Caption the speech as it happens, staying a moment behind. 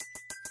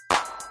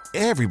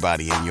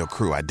Everybody in your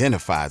crew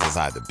identifies as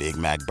either Big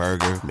Mac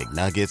Burger,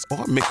 McNuggets,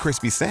 or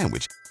McCrispy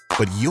Sandwich.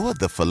 But you're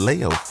the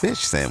Filet-O-Fish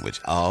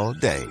Sandwich all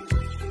day.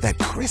 That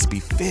crispy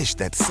fish,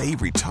 that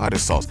savory tartar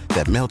sauce,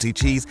 that melty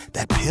cheese,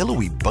 that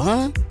pillowy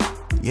bun.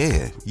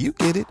 Yeah, you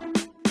get it.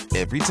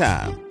 Every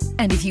time.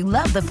 And if you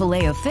love the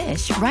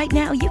Filet-O-Fish, right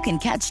now you can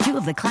catch two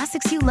of the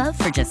classics you love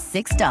for just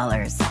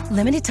 $6.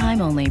 Limited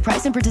time only.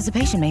 Price and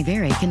participation may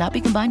vary. Cannot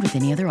be combined with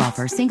any other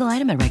offer. Single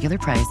item at regular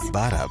price.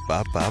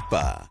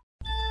 Ba-da-ba-ba-ba.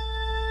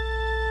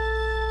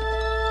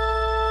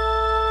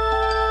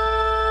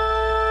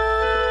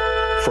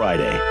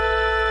 Friday,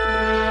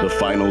 the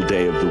final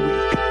day of the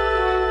week.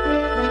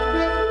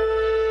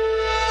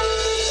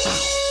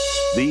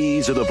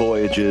 These are the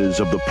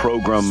voyages of the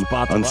program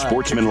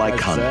Unsportsmanlike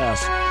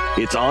Conduct.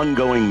 Its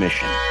ongoing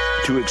mission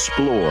to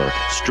explore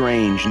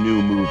strange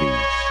new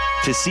movies,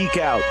 to seek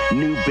out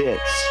new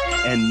bits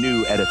and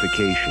new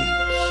edifications,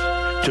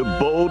 to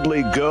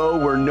boldly go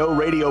where no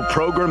radio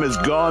program has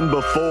gone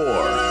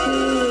before.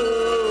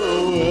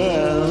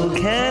 Well,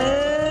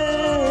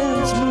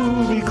 Ken's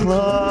Movie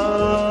Club.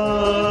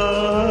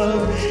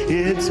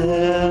 It's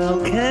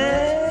El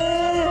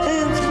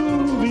Ken's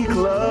Movie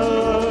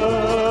Club.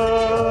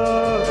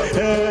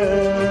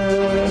 El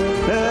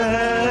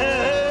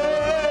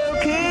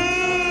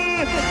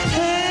Ken's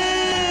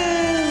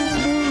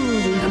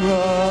Movie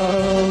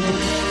Club.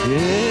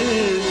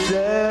 It's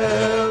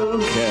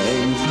El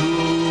Ken's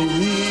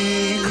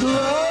Movie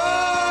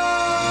Club.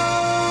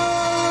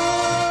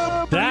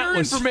 That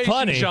was Information,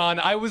 funny. John,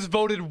 I was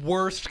voted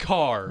worst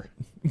car.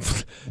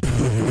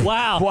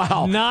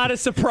 Wow. Not a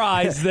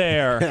surprise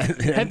there.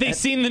 Have they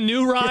seen the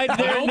new ride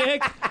there,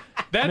 Nick?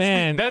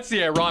 That's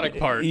the ironic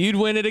part. You'd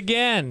win it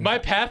again. My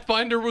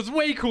Pathfinder was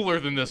way cooler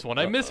than this one.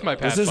 I missed my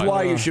Pathfinder. This is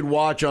why you should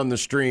watch on the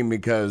stream,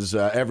 because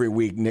every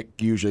week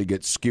Nick usually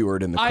gets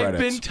skewered in the credits. I've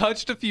been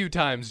touched a few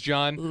times,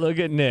 John. Look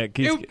at Nick.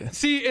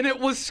 See, and it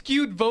was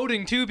skewed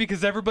voting, too,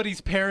 because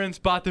everybody's parents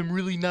bought them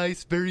really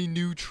nice, very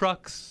new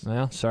trucks.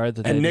 Well, sorry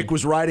that And Nick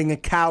was riding a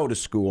cow to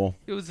school.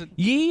 It was a...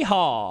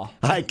 Yeehaw.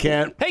 Hi,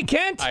 Kent. Hey,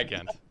 Kent. I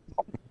can't.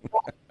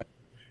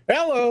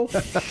 Hello.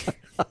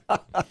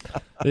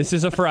 This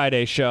is a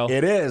Friday show.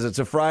 It is. It's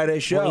a Friday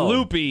show. We're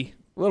loopy.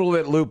 A little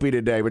bit loopy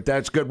today, but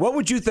that's good. What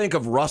would you think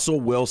of Russell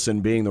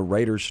Wilson being the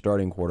Raiders'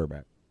 starting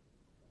quarterback?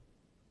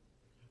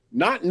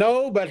 Not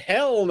no, but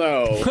hell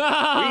no.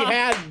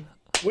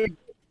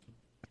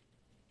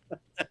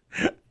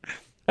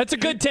 That's a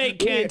good take,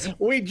 Kent.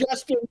 We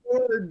just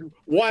endured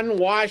one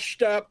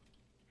washed up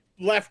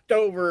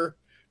leftover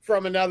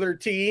from another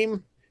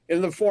team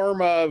in the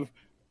form of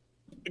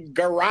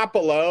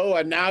Garoppolo,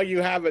 and now you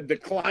have a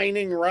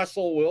declining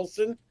Russell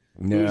Wilson.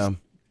 Yeah.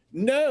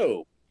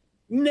 No.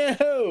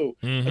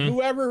 Mm-hmm.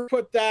 Whoever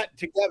put that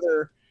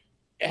together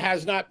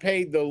has not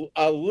paid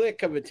a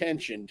lick of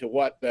attention to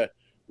what the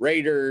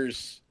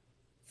Raiders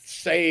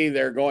say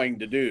they're going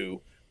to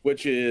do,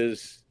 which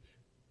is,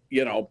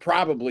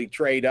 probably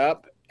trade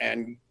up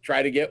and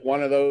try to get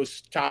one of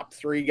those top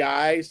three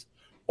guys.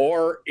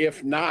 Or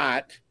if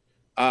not,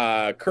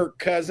 Kirk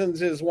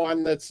Cousins is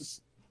one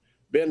that's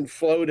been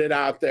floated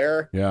out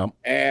there. Yeah.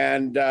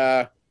 And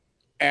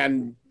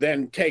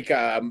then take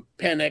a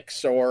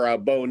Penix or a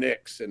Bo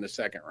Nix in the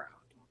second round.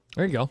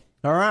 There you go.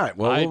 All right.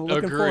 Well, we're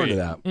looking forward to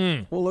that.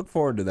 Mm. We'll look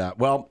forward to that.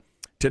 Well,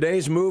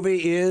 today's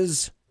movie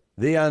is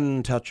The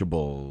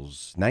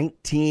Untouchables,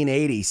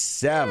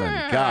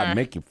 1987. God,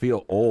 make you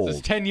feel old. This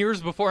is 10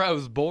 years before I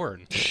was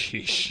born.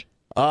 Sheesh.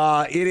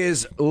 It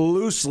is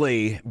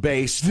loosely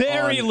based,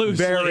 very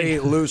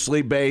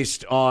loosely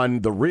based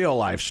on the real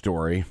life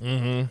story,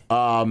 and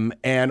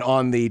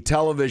on the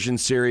television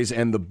series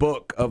and the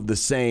book of the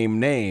same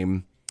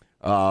name,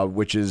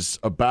 which is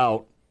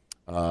about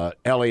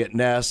Elliot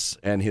Ness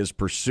and his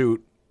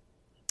pursuit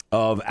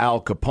of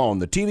Al Capone.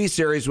 The TV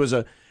series was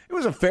a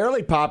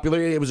fairly popular.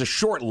 It was a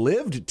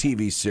short-lived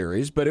TV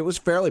series, but it was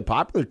a fairly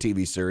popular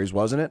TV series,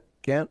 wasn't it,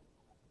 Kent?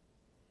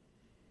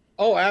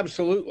 Oh,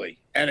 absolutely.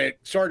 And it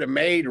sort of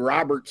made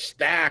Robert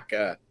Stack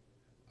a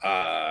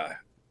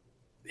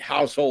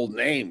household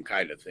name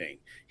kind of thing.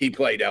 He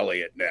played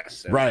Elliot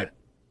Ness. Right.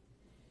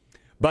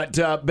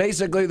 But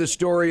basically the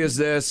story is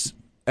this.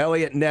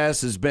 Elliot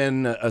Ness has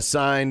been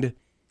assigned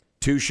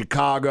to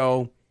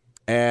Chicago,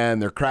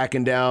 and they're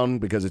cracking down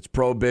because it's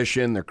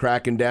prohibition. They're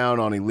cracking down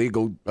on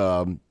illegal,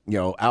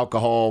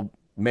 alcohol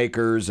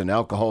makers and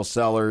alcohol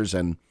sellers.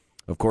 And,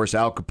 of course,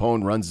 Al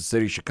Capone runs the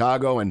city of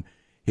Chicago, and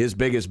his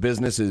biggest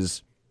business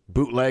is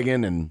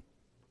bootlegging and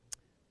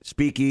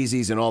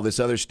speakeasies and all this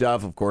other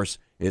stuff. Of course,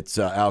 it's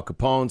Al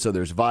Capone, so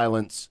there's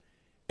violence,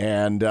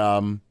 and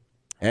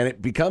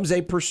it becomes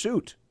a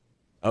pursuit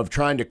of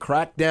trying to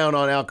crack down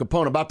on Al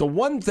Capone. About the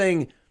one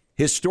thing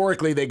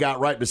historically they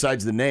got right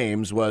besides the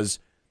names was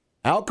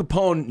Al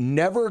Capone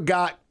never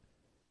got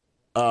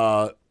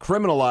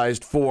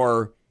criminalized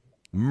for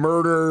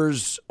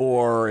murders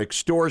or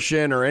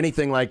extortion or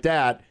anything like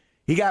that.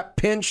 He got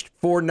pinched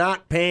for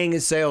not paying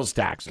his sales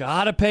taxes.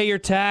 Gotta pay your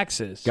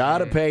taxes.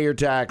 Gotta pay your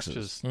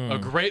taxes. Which is a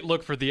great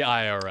look for the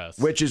IRS.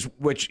 Which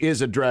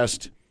is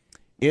addressed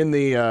in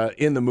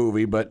the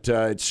movie, but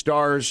it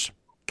stars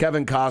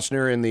Kevin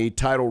Costner in the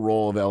title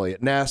role of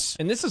Elliot Ness.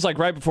 And this is like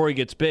right before he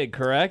gets big,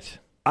 correct?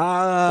 Or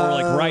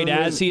like right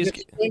as he is.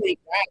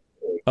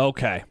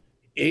 Okay.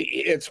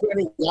 It's when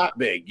he got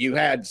big. You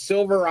had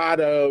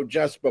Silverado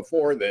just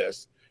before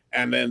this,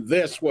 and then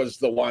this was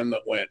the one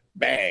that went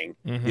bang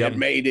and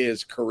made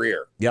his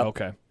career. Yep.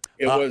 Okay.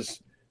 It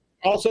was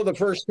also the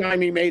first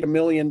time he made $1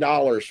 million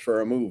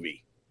for a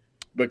movie,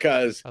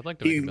 because I'd like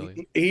to make $1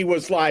 million. He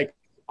was like,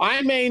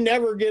 I may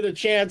never get a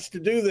chance to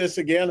do this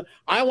again.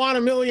 I want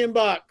 $1 million.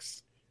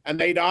 And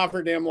they'd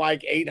offered him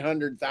like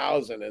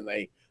 800,000, and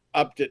they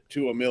upped it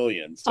to $1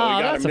 million. So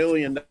he got $1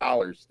 million.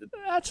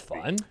 That's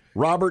fun.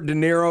 Robert De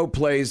Niro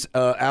plays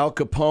Al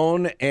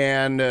Capone,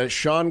 and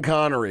Sean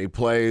Connery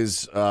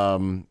plays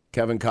Kevin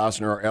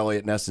Costner or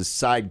Elliot Ness's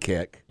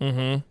sidekick.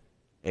 Mm-hmm.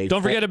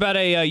 Don't forget about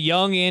a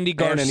young Andy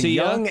Garcia. And a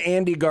young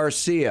Andy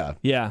Garcia.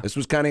 Yeah. This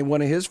was kind of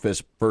one of his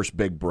first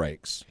big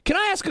breaks. Can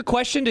I ask a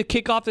question to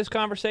kick off this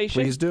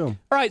conversation? Please do. All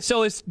right,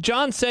 so as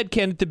John said,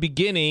 Ken, at the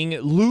beginning,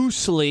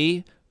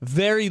 loosely,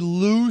 very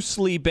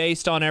loosely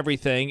based on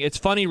everything. It's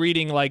funny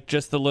reading like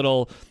just the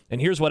little, and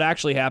here's what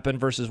actually happened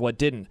versus what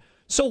didn't.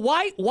 So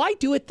why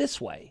do it this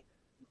way?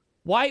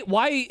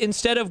 Why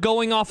instead of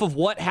going off of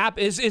what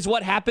happened, is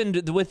what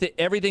happened with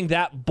everything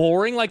that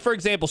boring? Like, for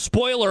example,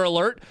 spoiler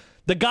alert,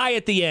 the guy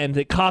at the end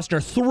that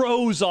Costner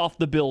throws off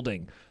the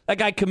building, that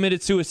guy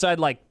committed suicide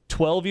like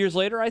 12 years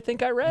later, I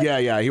think I read.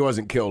 Yeah, he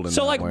wasn't killed in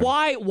so that like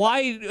way. why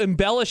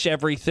embellish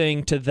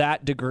everything to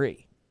that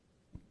degree?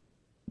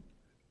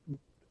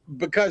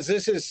 Because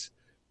this is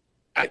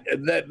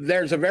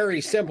there's a very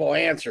simple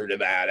answer to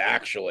that,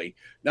 actually.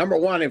 Number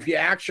one, if you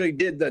actually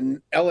did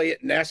the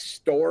Elliot Ness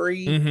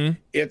story,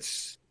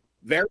 it's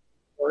very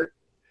short,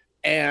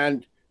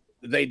 and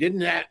they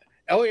didn't have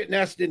Elliot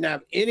Ness didn't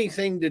have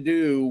anything to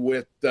do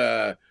with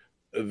the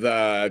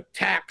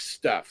tax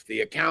stuff,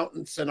 the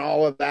accountants and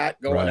all of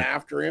that going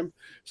after him.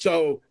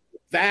 So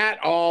that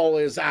all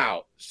is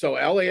out. So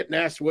Elliot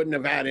Ness wouldn't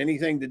have had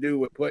anything to do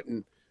with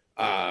putting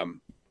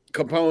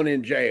Capone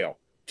in jail.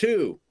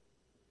 Two,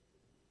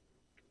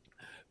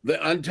 the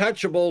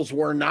Untouchables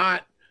were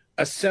not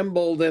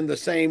assembled in the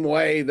same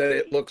way that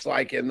it looks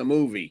like in the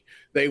movie.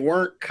 They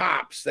weren't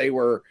cops. They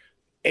were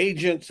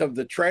agents of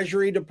the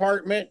Treasury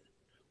Department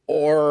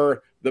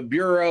or the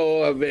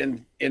Bureau of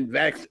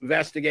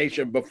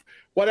Investigation,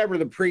 whatever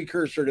the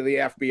precursor to the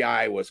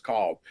FBI was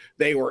called.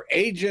 They were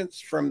agents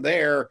from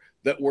there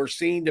that were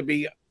seen to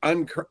be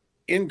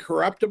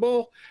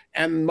incorruptible,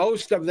 and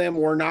most of them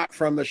were not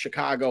from the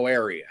Chicago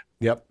area.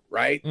 Yep.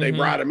 Right? They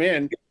brought them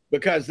in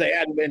because they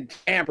hadn't been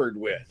tampered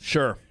with.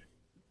 Sure.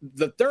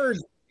 The third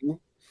thing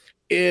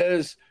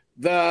is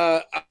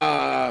the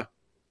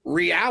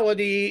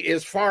reality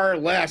is far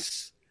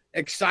less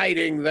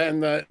exciting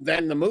than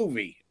the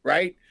movie,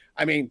 right?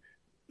 I mean,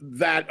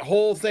 that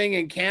whole thing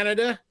in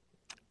Canada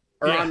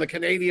or on the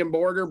Canadian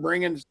border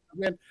bringing stuff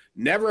in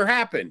never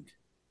happened,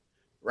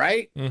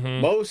 right?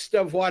 Most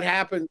of what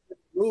happened in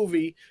the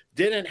movie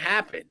didn't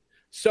happen.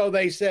 So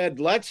they said,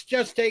 let's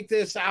just take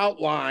this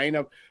outline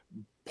of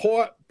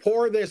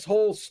pour this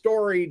whole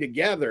story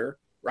together,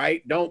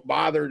 right? Don't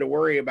bother to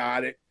worry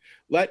about it.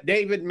 Let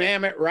David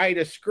Mamet write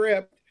a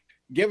script,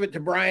 give it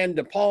to Brian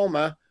De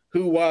Palma,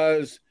 who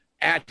was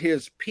at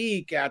his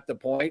peak at the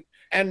point,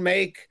 and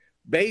make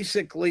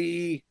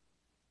basically,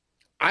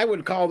 I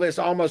would call this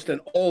almost an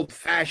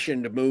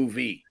old-fashioned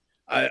movie,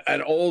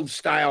 an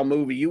old-style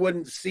movie. You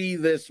wouldn't see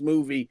this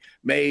movie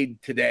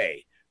made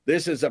today.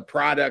 This is a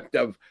product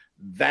of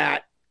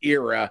that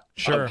era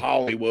of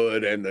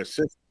Hollywood and the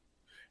system.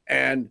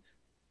 And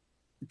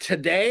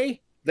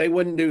today, they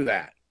wouldn't do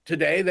that.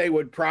 Today, they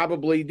would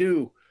probably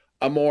do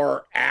a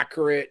more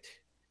accurate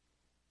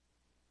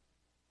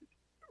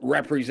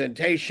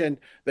representation.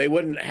 They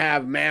wouldn't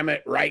have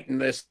Mamet writing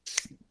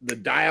the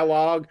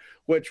dialogue,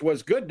 which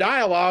was good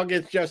dialogue.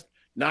 It's just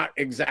not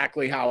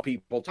exactly how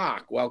people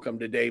talk. Welcome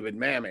to David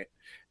Mamet.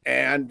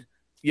 And,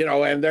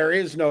 and there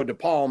is no De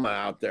Palma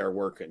out there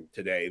working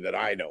today that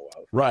I know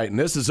of. Right. And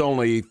this is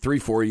only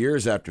 3-4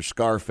 years after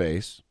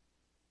Scarface.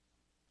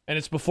 And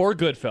it's before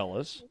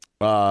Goodfellas.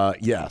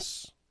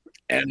 Yes.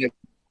 And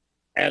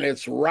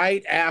it's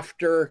right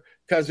after,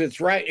 because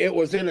it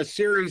was in a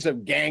series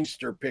of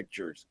gangster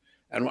pictures.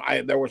 And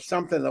there was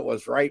something that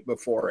was right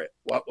before it.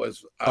 What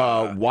was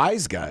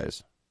Wise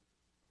Guys,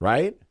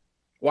 right?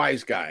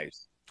 Wise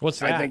Guys. What's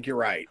that? I think you're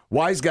right.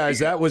 Wise Guys.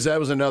 That was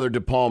another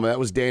De Palma. That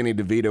was Danny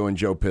DeVito and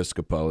Joe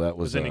Piscopo. That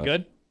was any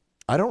good?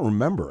 I don't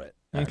remember it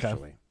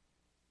actually.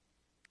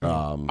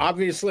 Okay.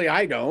 Obviously,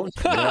 I don't.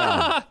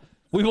 Yeah.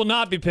 We will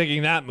not be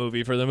picking that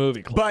movie for the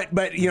movie club.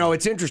 But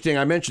it's interesting.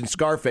 I mentioned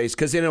Scarface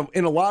because in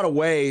a lot of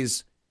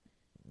ways,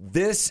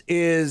 this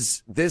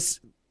has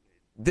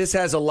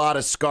a lot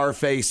of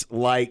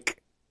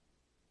Scarface-like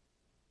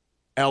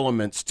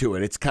elements to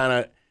it. It's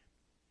kind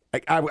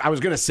of I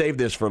was going to save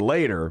this for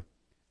later,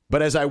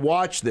 but as I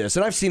watch this,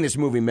 and I've seen this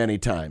movie many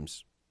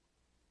times,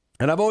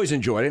 and I've always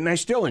enjoyed it, and I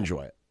still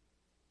enjoy it.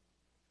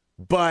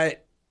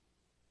 But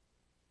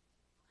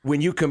when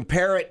you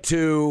compare it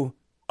to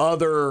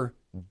other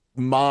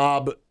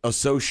mob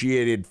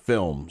associated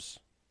films.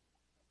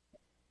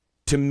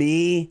 To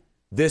me,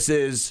 this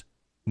is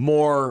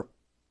more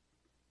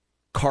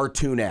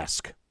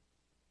cartoonesque.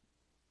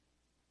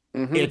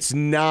 It's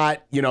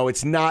not,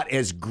 it's not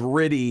as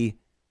gritty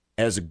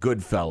as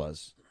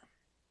Goodfellas.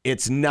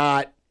 It's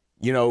not,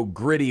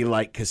 gritty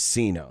like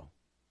Casino.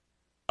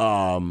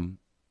 And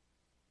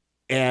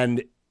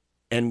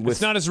with,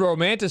 it's not as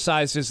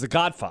romanticized as The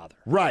Godfather.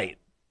 Right.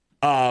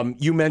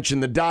 You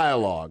mentioned the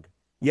dialogue.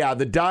 Yeah,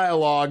 the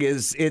dialogue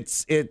is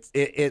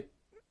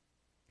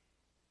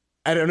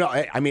I don't know.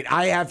 I mean,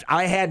 I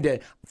had to,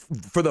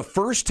 for the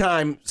first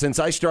time since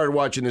I started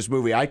watching this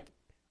movie, I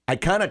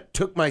kind of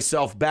took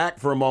myself back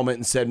for a moment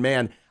and said,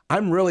 man,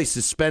 I'm really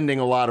suspending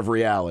a lot of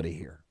reality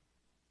here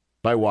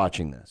by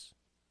watching this.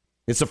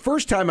 It's the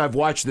first time I've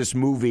watched this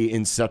movie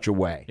in such a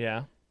way.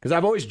 Yeah. Because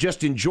I've always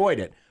just enjoyed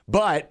it.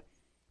 But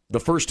the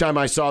first time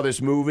I saw this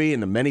movie,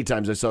 and the many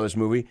times I saw this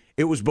movie,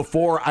 it was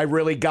before I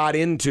really got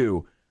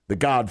into The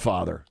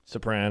Godfather.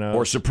 Sopranos.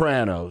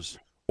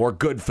 Or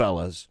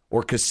Goodfellas.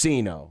 Or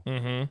Casino.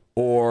 Mm-hmm.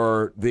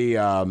 Or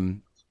the...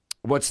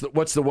 What's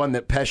the one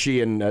that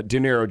Pesci and De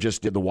Niro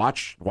just did? The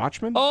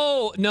Watchmen?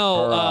 Oh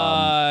no,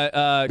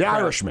 The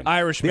Irishman. The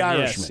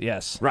Irishman.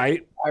 Yes.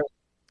 Right.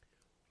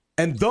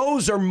 And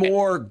those are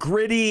more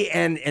gritty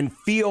and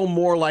feel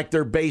more like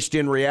they're based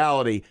in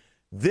reality.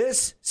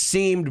 This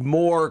seemed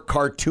more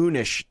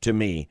cartoonish to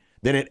me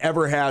than it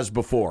ever has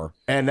before,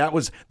 and that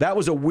was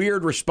a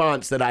weird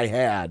response that I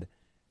had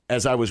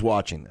as I was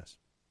watching this.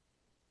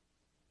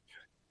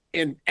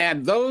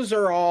 And those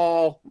are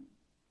all,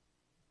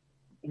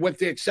 with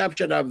the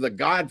exception of The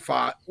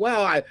Godfather,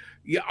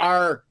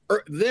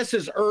 this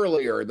is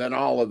earlier than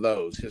all of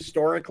those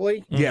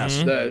historically.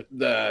 Yes.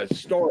 The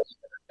story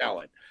they're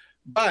telling.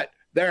 But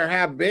there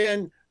have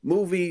been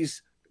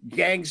movies,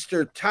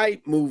 gangster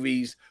type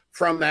movies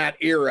from that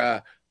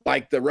era,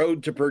 like The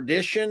Road to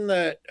Perdition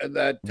that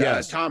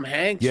Yes. Tom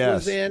Hanks Yes.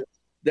 was in.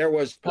 There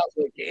was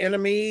Public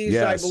Enemies,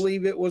 Yes. I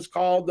believe it was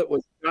called, that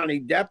was Johnny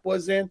Depp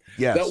was in.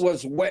 Yes.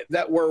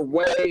 That were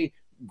way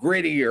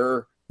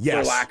grittier,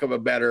 Yes. for lack of a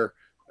better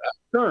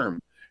term.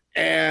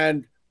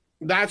 And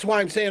that's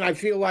why I'm saying I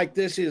feel like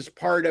this is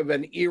part of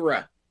an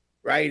era,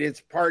 right? It's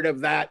part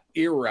of that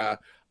era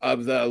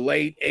of the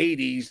late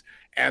 80s,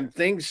 and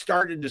things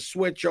started to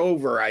switch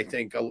over, I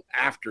think,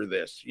 after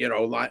this,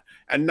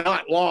 and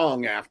not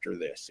long after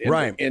this,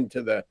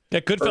 into the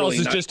Goodfellas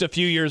is just a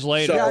few years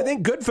later. Yeah, I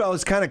think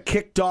Goodfellas kind of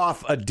kicked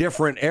off a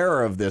different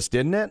era of this,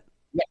 didn't it?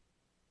 Yeah,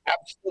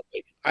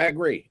 absolutely. I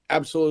agree.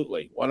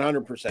 Absolutely.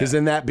 100%. Because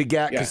then that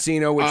begat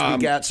Casino, which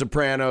begat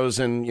Sopranos,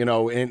 and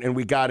and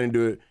we got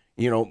into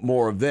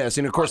more of this.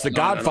 And of course,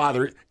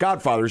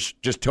 Godfather's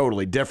just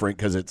totally different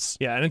because it's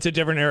and it's a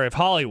different era of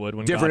Hollywood.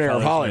 Era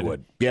of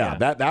Hollywood. Yeah,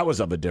 that was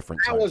of a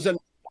different time. That was a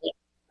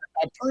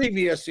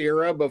previous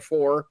era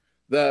before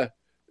the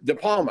De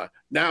Palma.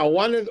 Now,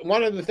 one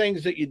of the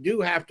things that you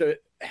do have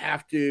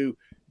to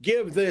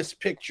give this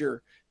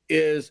picture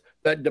is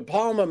that De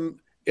Palma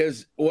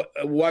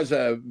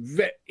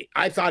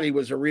I thought he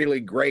was a really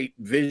great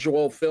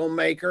visual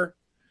filmmaker,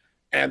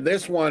 and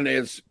this one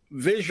is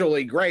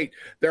visually great.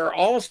 There are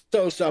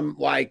also some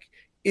like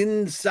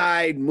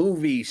inside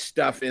movie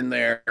stuff in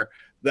there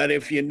that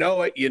if you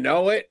know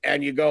it,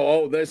 and you go,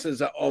 oh, this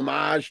is a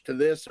homage to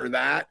this or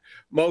that.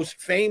 Most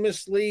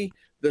famously,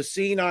 the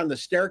scene on the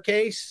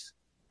staircase.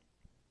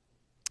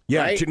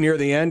 Yeah, right? Near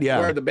the end, yeah.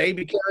 Where the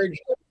baby carriage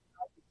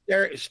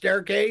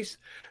staircase.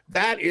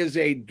 That is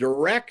a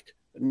direct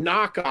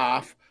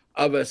knockoff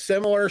of a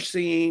similar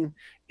scene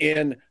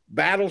in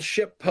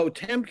Battleship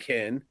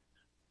Potemkin,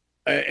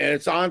 and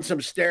it's on some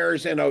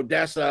stairs in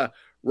Odessa,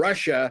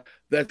 Russia.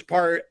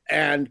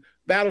 And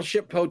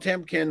Battleship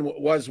Potemkin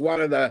was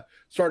one of the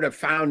sort of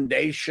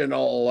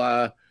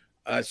foundational.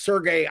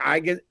 Sergei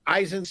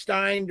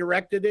Eisenstein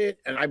directed it,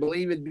 and I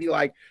believe it'd be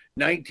like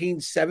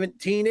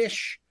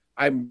 1917-ish.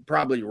 I'm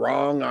probably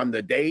wrong on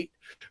the date,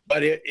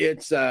 but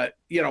it's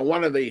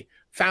one of the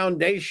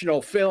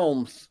foundational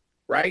films,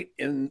 right,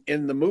 in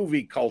the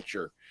movie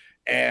culture.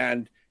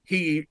 And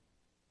he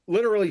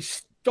literally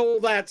stole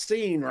that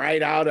scene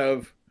right out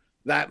of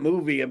that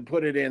movie and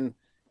put it in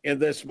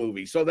this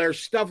movie. So there's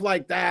stuff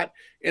like that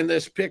in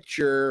this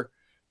picture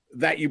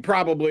that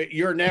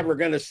you're never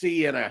going to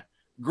see in a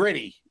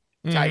gritty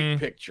type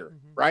picture,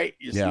 right?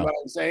 You see what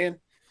I'm saying?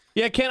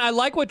 Yeah, Ken, I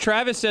like what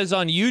Travis says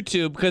on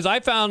YouTube, because I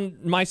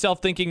found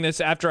myself thinking this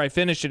after I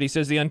finished it. He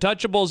says The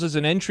Untouchables is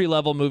an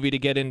entry-level movie to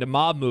get into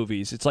mob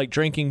movies. It's like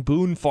drinking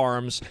Boone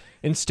Farms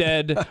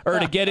instead, or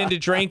to get into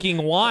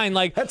drinking wine.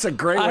 Like, that's a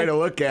great way to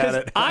look at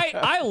it.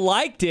 I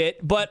liked it,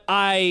 but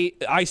I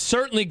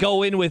certainly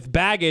go in with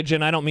baggage,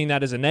 and I don't mean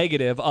that as a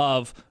negative,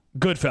 of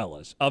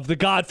Goodfellas, of the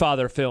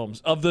Godfather films,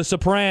 of The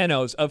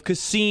Sopranos, of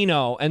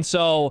Casino. And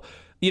so,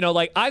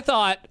 I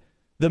thought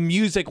the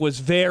music was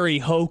very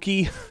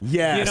hokey.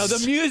 Yes.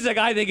 The music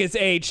I think is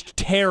aged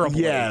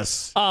terribly.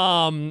 Yes.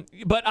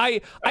 But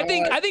I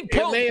think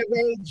it may have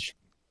aged.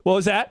 What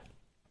was that?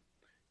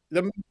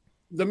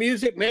 The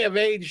music may have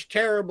aged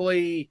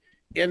terribly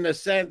in the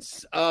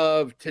sense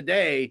of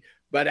today,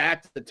 but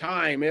at the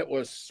time it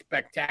was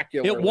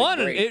spectacular. It won.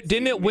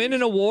 Didn't it win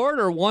an award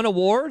or won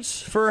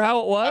awards for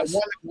how it was?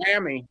 Won a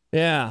Grammy.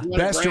 Yeah.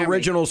 Best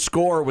original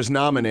score was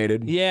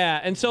nominated.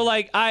 Yeah, and so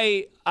like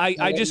I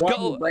just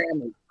go.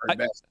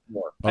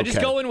 I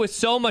just go in with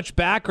so much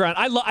background.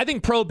 I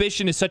think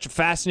Prohibition is such a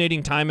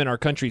fascinating time in our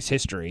country's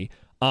history.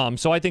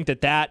 So I think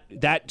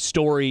that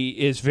story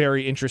is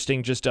very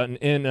interesting just in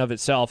and of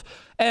itself.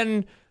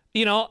 And,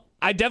 you know,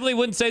 I definitely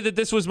wouldn't say that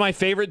this was my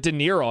favorite De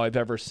Niro I've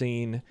ever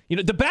seen. You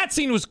know, the bat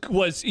scene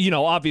was you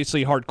know,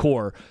 obviously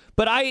hardcore.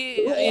 But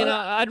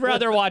I'd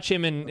rather watch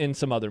him in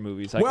some other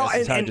movies, I guess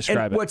is how I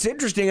describe it. What's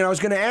interesting, and I was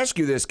going to ask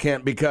you this,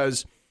 Kent,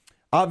 because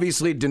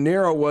obviously De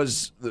Niro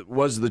was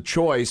the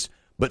choice,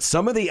 but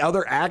some of the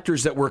other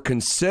actors that were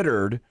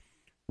considered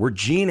were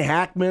Gene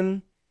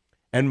Hackman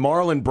and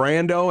Marlon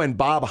Brando and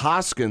Bob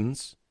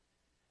Hoskins.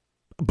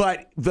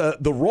 But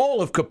the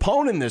role of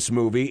Capone in this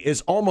movie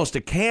is almost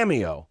a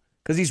cameo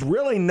because he's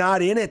really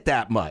not in it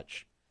that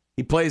much.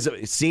 He plays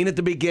a scene at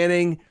the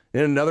beginning,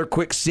 then another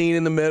quick scene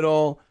in the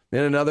middle,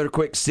 then another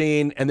quick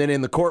scene, and then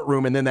in the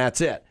courtroom, and then that's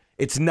it.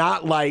 It's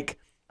not like,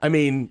 I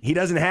mean, he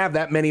doesn't have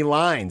that many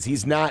lines.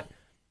 He's not,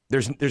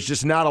 there's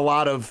just not a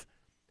lot of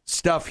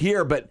stuff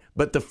here, but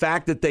the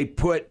fact that they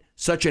put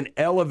such an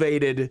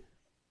elevated,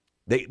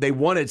 they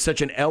wanted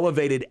such an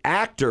elevated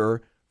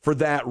actor for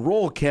that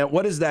role, Kent,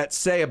 what does that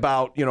say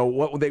about, you know,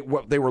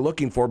 what they were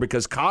looking for?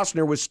 Because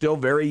Costner was still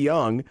very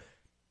young,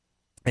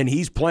 and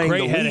he's playing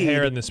great the head lead. of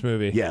hair in this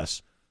movie.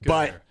 Yes,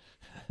 but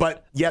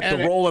yet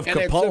the role of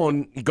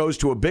Capone goes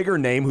to a bigger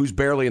name who's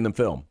barely in the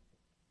film.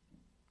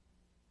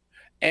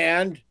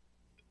 And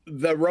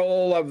the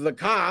role of the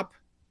cop,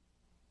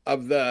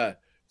 of the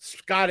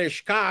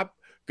Scottish cop,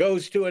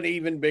 goes to an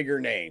even bigger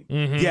name.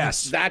 Mm-hmm.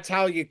 Yes. That's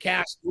how you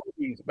cast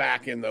movies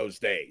back in those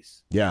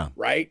days. Yeah.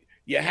 Right?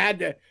 You had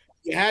to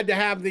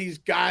have these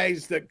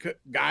guys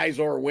guys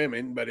or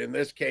women, but in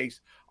this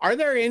case, are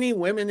there any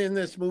women in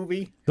this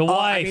movie? The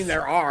wife. I mean,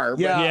 there are.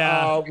 But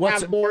Yeah.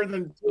 what's more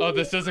than? Oh,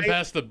 this doesn't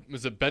pass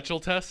was it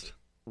Bechdel test?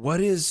 What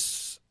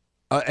is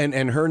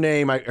and her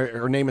name?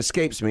 Her name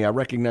escapes me. I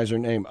recognize her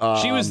name.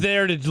 She was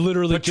there to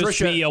literally just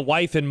be a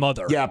wife and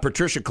mother. Yeah,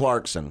 Patricia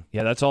Clarkson.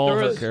 Yeah, that's all There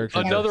of her was character.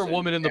 another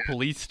woman in the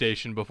police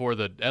station before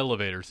the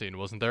elevator scene,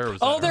 wasn't there? Or was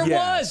Oh, that her? there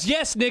was.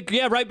 Yes, Nick.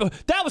 Yeah, right. But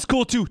that was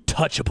cool too.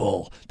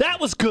 Touchable.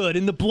 That was good.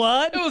 In the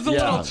blood. It was a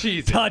little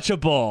cheesy.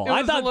 Touchable. It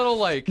was a little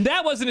like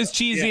that wasn't as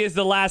cheesy as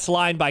the last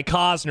line by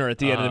Costner at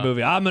the end of the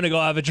movie. I'm gonna go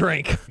have a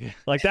drink.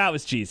 Like that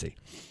was cheesy.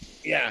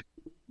 Yeah,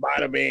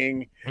 bada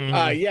bing.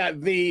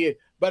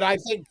 But I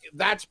think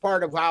that's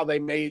part of how they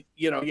made.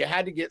 You know, you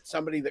had to get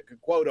somebody that could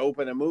quote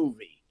open a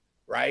movie,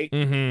 right?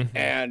 Mm-hmm.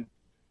 And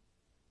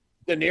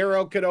De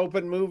Niro could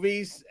open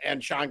movies,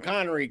 and Sean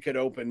Connery could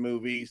open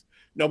movies.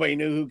 Nobody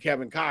knew who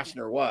Kevin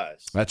Costner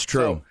was. That's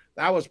true. So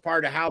that was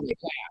part of how they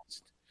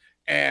cast.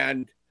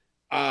 And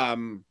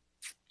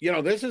you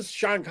know, this is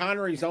Sean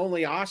Connery's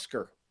only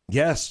Oscar.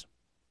 Yes.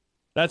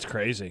 That's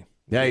crazy.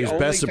 Yeah, he's The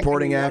best only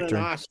supporting time he won an actor.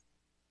 Oscar.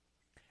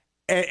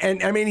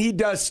 And I mean, he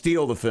does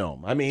steal the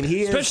film. I mean,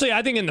 Especially,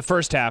 I think in the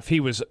first half,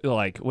 he was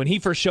like when he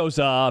first shows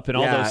up and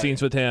all those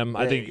scenes with him.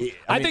 I think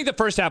the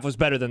first half was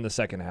better than the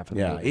second half of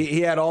the movie.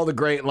 He had all the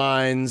great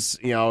lines.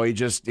 You know,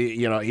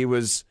 he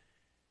was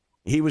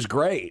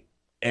great,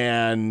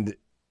 and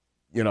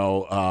you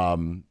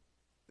know,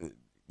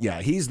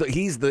 he's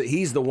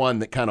the one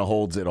that kind of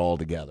holds it all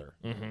together,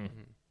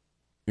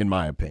 in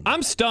my opinion.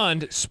 I'm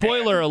stunned.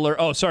 Spoiler alert.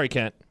 Oh, sorry,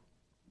 Kent.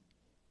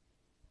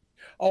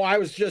 Oh, I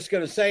was just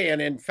going to say,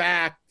 and in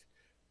fact,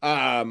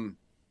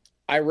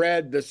 I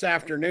read this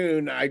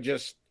afternoon, I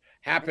just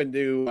happened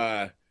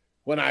to,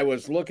 when I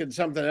was looking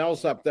something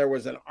else up, there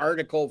was an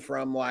article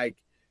from like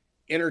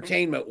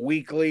Entertainment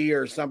Weekly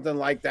or something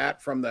like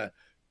that from the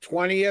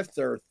 20th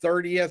or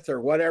 30th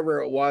or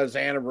whatever it was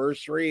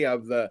anniversary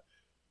of the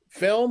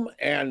film.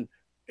 And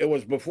it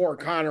was before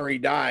Connery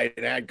died.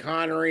 It had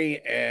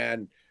Connery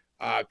and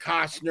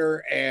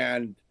Costner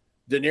and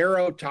De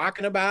Niro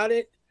talking about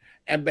it.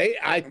 And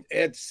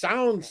it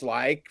sounds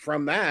like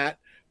from that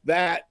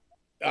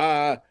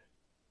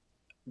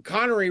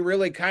Connery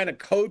really kind of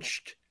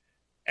coached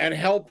and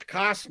helped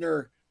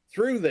Costner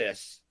through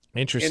this.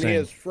 Interesting. In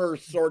his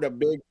first sort of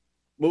big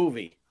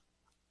movie.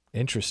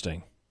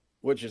 Interesting.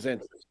 Which is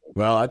interesting.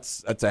 Well,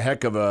 that's a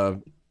heck of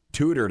a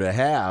tutor to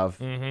have,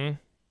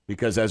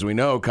 because as we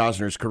know,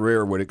 Costner's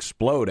career would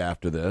explode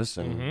after this,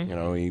 and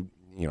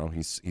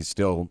he's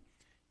still,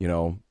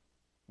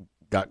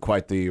 got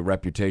quite the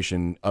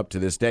reputation up to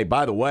this day.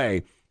 By the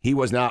way, he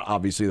was not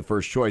obviously the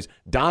first choice.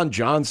 Don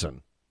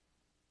Johnson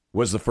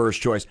was the first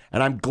choice,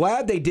 and I'm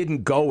glad they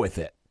didn't go with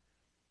it,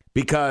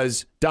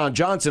 because Don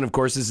Johnson, of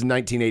course, this is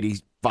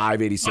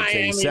 1985, 86,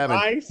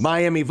 87.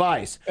 Miami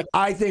Vice.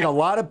 I think a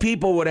lot of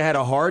people would have had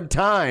a hard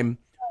time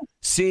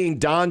seeing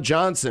Don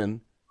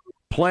Johnson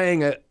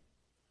playing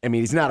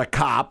he's not a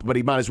cop, but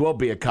he might as well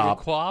be a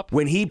cop.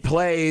 When he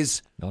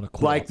plays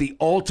like the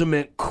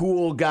ultimate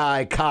cool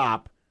guy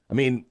cop. I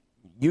mean,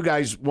 you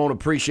guys won't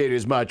appreciate it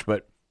as much,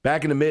 but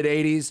back in the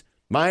mid-'80s,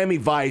 Miami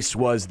Vice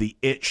was the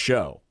it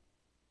show.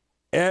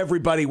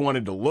 Everybody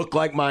wanted to look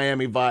like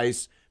Miami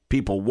Vice.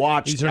 People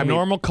watched. These are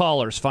normal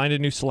callers. Find a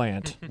new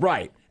slant.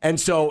 Right. And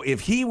so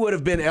if he would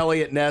have been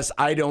Elliot Ness,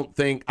 I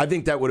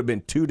think that would have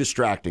been too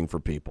distracting for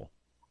people.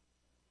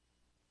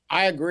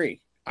 I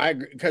agree.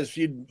 Because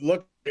you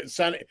look at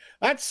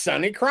that's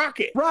Sonny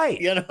Crockett. Right.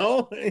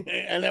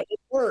 And that would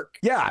work.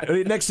 Yeah.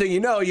 Next thing you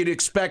know, you'd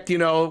expect,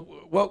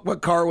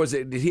 what car was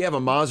it? Did he have a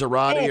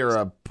Maserati or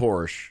a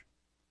Porsche? I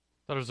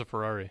thought it was a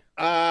Ferrari.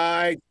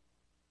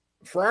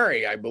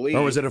 Ferrari, I believe.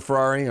 Oh, was it a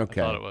Ferrari?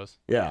 Okay. I thought it was.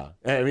 Yeah.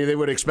 I mean, they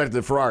would expect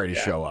the Ferrari to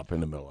show up in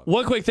the middle of it.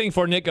 One quick thing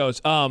before Nick goes.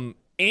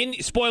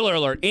 Spoiler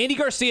alert, Andy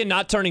Garcia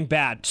not turning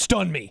bad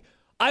stunned me.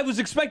 I was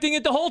expecting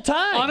it the whole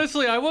time.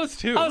 Honestly, I was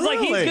too. I was like,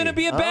 he's going to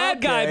be a bad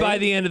guy by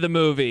the end of the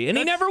movie, and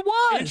he never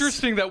was.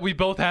 Interesting that we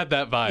both had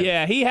that vibe.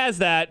 Yeah, he has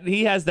that.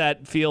 He has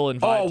that feel and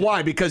vibe. Oh,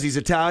 why? Because he's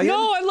Italian?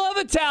 No, I love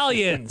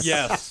Italians.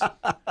 Yes.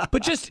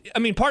 But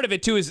part of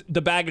it too is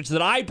the baggage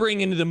that I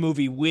bring into the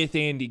movie with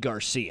Andy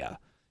Garcia.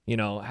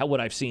 What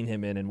I've seen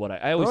him in and what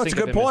I always think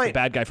of him as the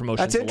bad guy from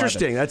Ocean's 11. That's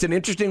interesting. That's an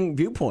interesting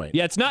viewpoint.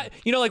 Yeah, it's not,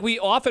 like we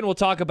often will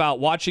talk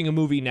about watching a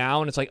movie now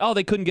and it's like, oh,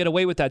 they couldn't get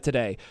away with that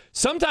today.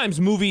 Sometimes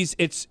movies,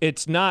 it's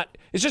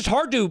just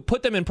hard to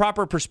put them in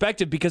proper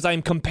perspective because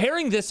I'm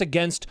comparing this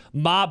against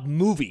mob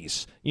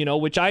movies,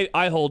 which I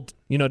hold,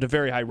 to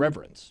very high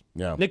reverence.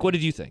 Yeah. Nick, what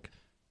did you think?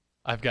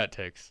 I've got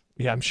takes.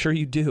 Yeah, I'm sure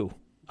you do.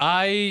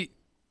 I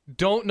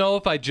don't know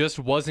if I just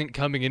wasn't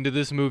coming into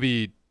this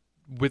movie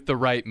with the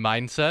right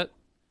mindset.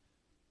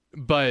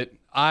 But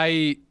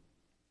there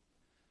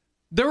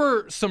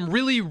were some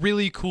really,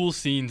 really cool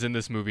scenes in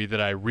this movie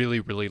that I really,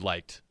 really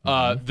liked.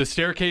 The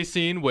staircase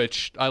scene,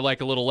 which I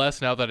like a little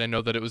less now that I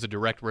know that it was a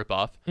direct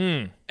ripoff.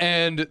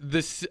 And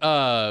this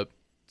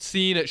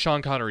scene at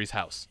Sean Connery's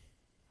house.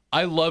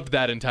 I loved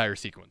that entire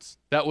sequence.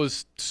 That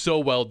was so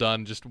well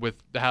done, just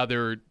with how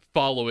they're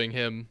following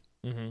him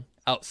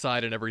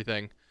outside and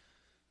everything.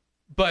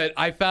 But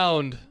I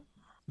found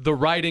the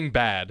writing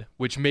bad,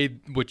 which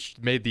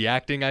made the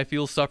acting, I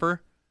feel,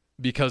 suffer.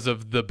 Because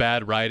of the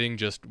bad writing,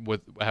 just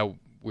with how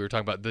we were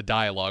talking about the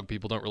dialogue,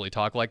 people don't really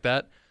talk like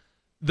that.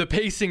 The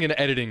pacing and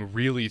editing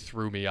really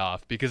threw me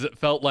off because it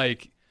felt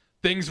like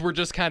things were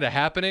just kind of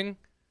happening,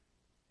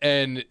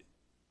 and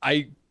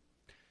I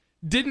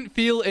didn't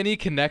feel any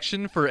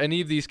connection for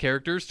any of these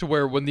characters to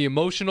where when the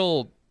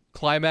emotional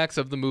climax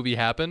of the movie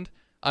happened,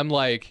 I'm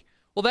like,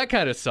 well, that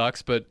kind of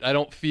sucks, but I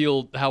don't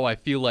feel how I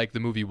feel like the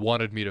movie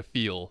wanted me to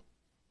feel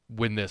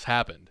when this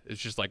happened.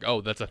 It's just like,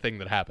 oh, that's a thing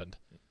that happened.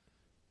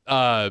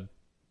 I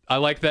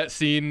like that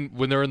scene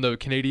when they're in the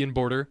Canadian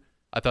border.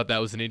 I thought that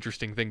was an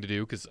interesting thing to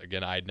do because,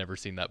 again, I had never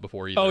seen that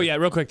before either. Oh, yeah,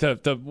 real quick,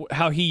 the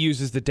how he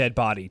uses the dead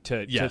body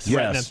to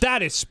threaten them.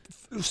 That is,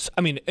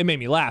 it made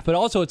me laugh, but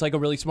also it's like a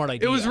really smart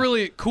idea. It was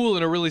really cool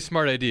and a really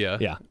smart idea.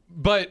 Yeah.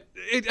 But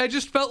I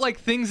just felt like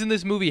things in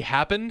this movie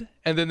happened,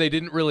 and then they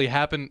didn't really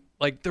happen.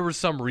 Like, there were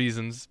some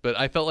reasons, but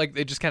I felt like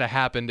they just kind of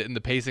happened, and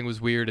the pacing was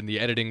weird, and the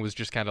editing was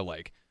just kind of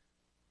like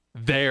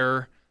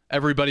there.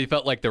 Everybody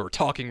felt like they were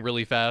talking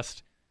really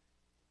fast.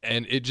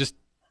 And it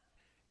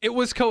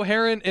was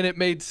coherent and it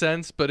made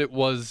sense, but it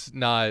was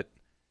not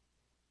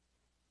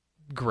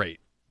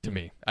great to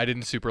me. I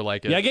didn't super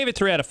like it. Yeah, I gave it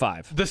 3 out of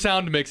 5. The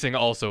sound mixing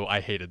also,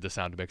 I hated the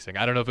sound mixing.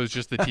 I don't know if it was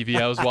just the TV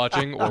I was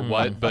watching or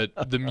what,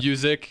 but the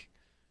music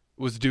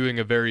was doing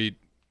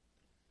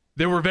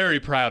they were very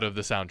proud of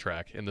the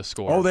soundtrack and the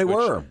score. Oh, they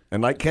were.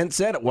 And like Kent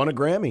said, it won a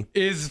Grammy.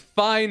 Is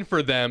fine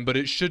for them, but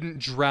it shouldn't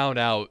drown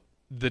out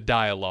the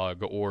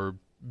dialogue or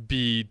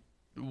be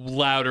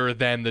louder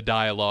than the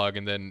dialogue,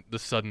 and then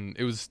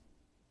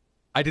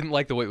I didn't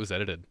like the way it was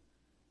edited.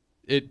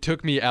 It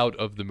took me out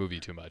of the movie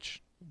too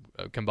much.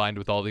 Combined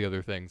with all the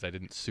other things, I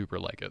didn't super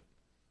like it.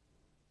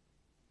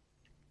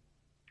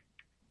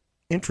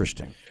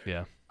 Interesting.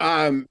 Yeah.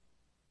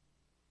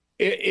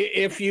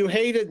 If you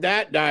hated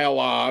that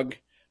dialogue,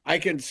 I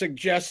can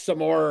suggest some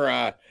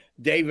more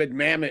David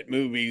Mamet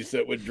movies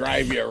that would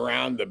drive you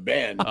around the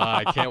bend.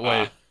 I can't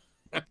wait.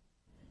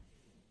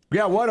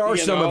 Yeah, what are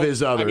some of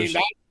his others? I mean,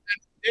 that's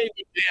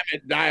David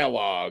Mamet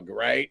dialogue,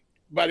 right?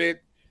 But he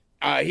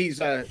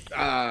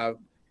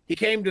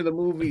came to the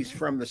movies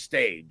from the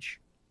stage,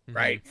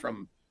 right?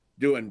 From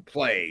doing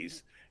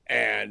plays,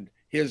 and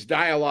his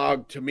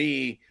dialogue to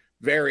me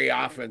very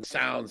often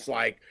sounds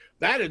like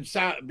that'd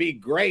be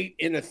great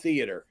in a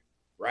theater,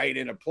 right?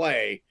 In a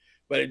play,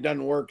 but it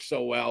doesn't work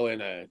so well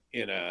in a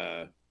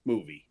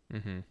movie.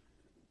 Mm-hmm.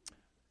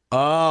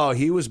 Oh,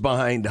 he was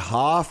behind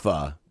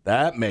Hoffa.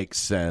 That makes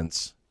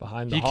sense.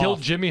 He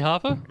killed Jimmy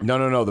Hoffa?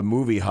 No, the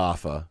movie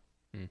Hoffa,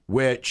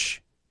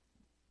 which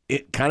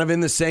it kind of in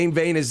the same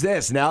vein as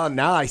this.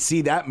 Now I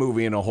see that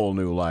movie in a whole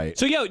new light.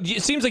 So,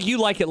 it seems like you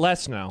like it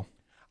less now.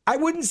 I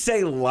wouldn't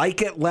say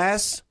like it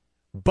less,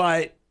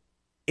 but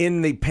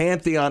in the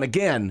pantheon,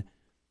 again,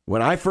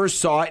 when I first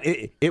saw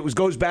it, it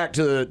goes back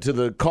to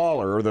the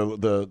caller or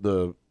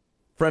the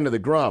friend of the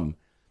Grum.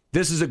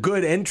 This is a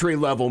good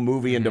entry-level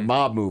movie into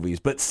mob movies.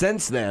 But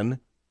since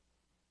then,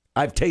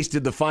 I've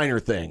tasted the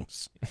finer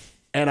things.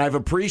 And I've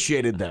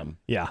appreciated them.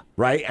 Yeah.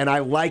 Right? And I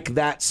like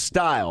that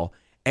style.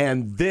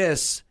 And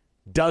this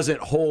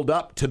doesn't hold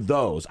up to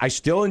those. I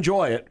still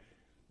enjoy it.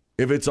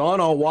 If it's on,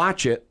 I'll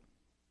watch it.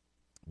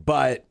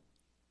 But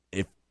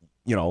if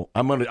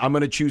I'm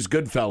gonna choose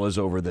Goodfellas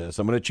over this.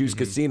 I'm gonna choose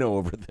Casino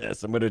over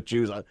this. I'm gonna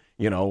choose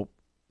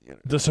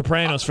The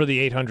Sopranos for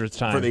the 800th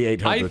time. For the 800th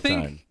time. I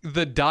think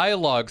the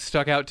dialogue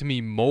stuck out to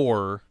me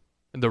more,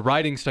 and the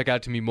writing stuck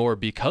out to me more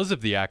because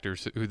of the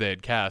actors who they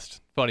had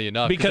cast. Funny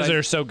enough, because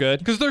they're so good.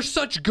 Because they're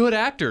such good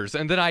actors,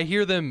 and then I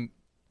hear them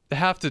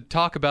have to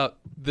talk about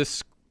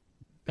this,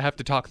 have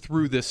to talk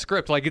through this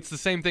script. Like, it's the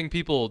same thing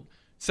people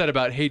said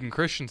about Hayden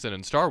Christensen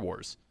in Star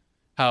Wars.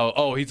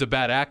 How, he's a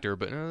bad actor,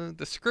 but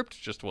the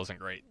script just wasn't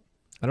great.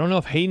 I don't know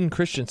if Hayden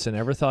Christensen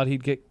ever thought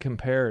he'd get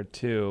compared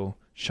to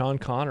Sean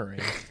Connery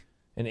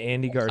and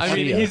Andy Garcia. I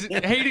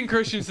mean, Hayden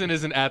Christensen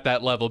isn't at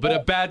that level, but a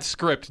bad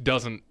script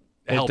doesn't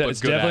help a good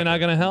It's definitely actor. not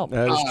going to help.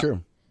 That is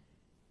true.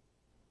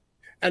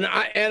 And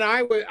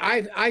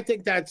I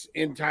think that's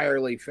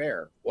entirely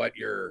fair. What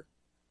you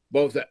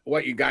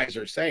guys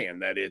are saying,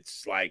 that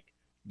it's like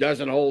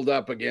doesn't hold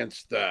up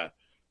against the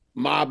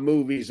mob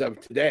movies of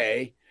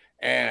today,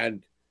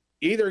 and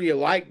either you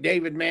like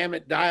David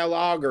Mamet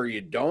dialogue or you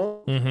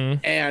don't.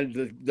 Mm-hmm.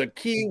 And the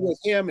key with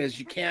him is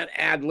you can't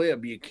ad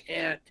lib, you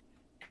can't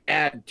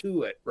add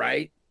to it,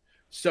 right?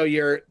 So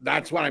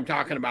that's what I'm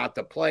talking about,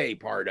 the play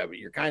part of it.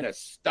 You're kind of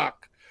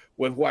stuck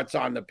with what's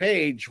on the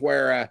page,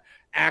 where a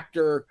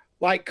actor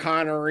like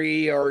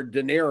Connery or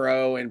De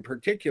Niro in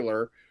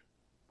particular,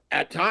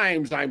 at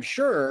times, I'm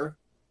sure,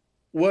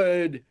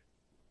 would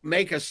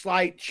make a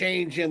slight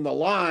change in the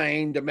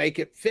line to make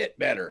it fit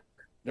better,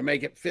 to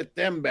make it fit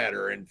them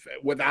better, and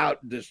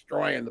without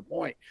destroying the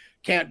point.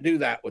 Can't do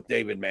that with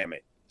David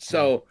Mamet.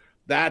 So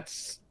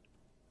that's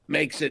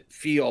makes it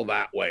feel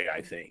that way,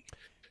 I think.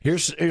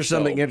 Here's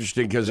something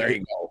interesting, because there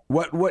you go.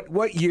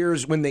 What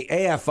years, when the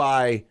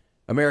AFI,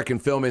 American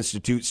Film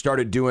Institute,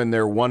 started doing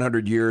their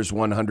 100 Years,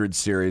 100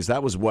 series,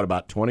 that was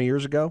about 20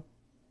 years ago?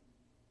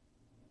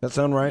 That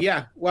sound right?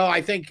 Yeah. Well,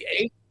 I think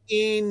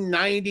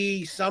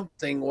 1890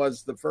 something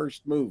was the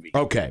first movie.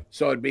 Okay.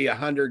 So it'd be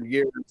 100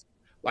 years,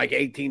 like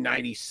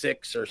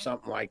 1896 or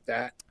something like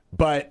that.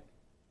 But,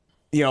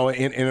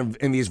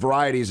 in these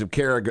varieties of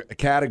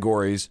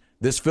categories,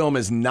 this film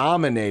is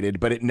nominated,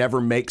 but it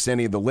never makes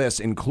any of the lists,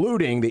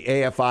 including the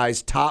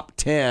AFI's top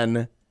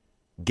 10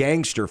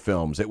 gangster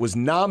films. It was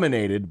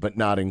nominated, but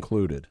not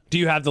included. Do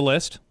you have the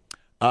list?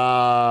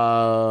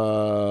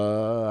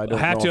 I don't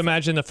have know to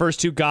imagine the first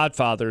two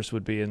Godfathers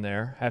would be in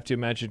there. Have to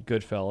imagine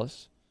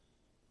Goodfellas.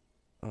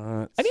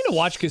 I need to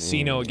watch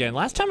Casino again.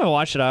 Last time I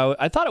watched it,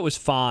 I thought it was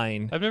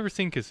fine. I've never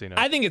seen Casino.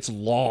 I think it's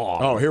long.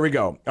 Oh, here we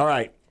go. All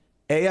right.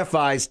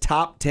 AFI's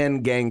top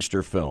 10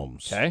 gangster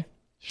films. Okay.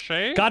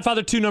 Shay?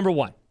 Godfather 2, number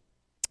 1.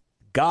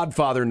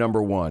 Godfather,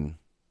 number 1.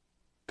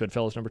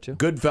 Goodfellas, number 2.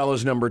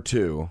 Goodfellas, number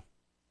 2.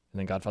 And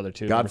then Godfather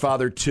 2.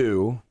 Godfather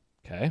 2.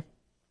 Okay.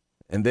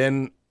 And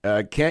then,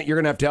 Kent, you're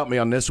going to have to help me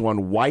on this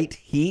one. White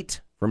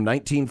Heat from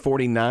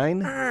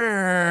 1949.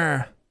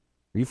 Are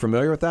you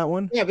familiar with that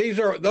one? Yeah, those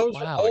are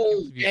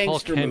old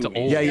gangster movies.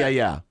 Old.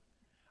 Yeah.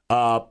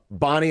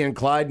 Bonnie and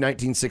Clyde,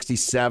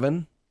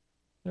 1967.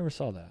 Never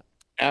saw that.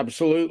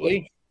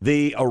 Absolutely.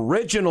 The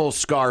original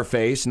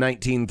Scarface,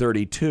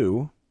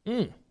 1932.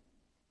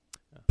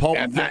 Pulp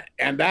And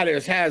that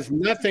has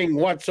nothing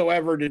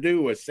whatsoever to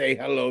do with Say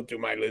Hello to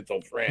My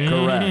Little Friend.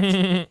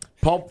 Correct.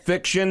 Pulp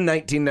Fiction,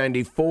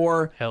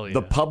 1994. Hell yeah.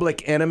 The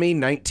Public Enemy,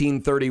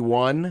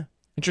 1931.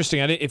 Interesting.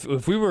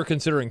 If we were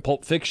considering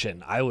Pulp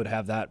Fiction, I would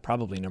have that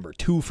probably number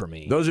 2 for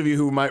me. Those of you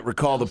who might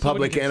recall The So would you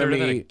Public consider that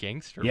a Enemy.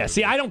 gangster Yeah, movie?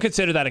 see, I don't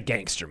consider that a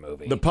gangster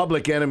movie. The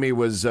Public Enemy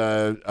was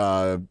James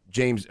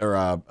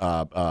or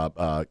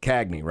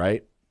Cagney,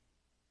 right?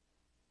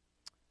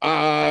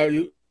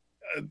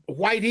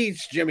 White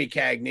Heat's Jimmy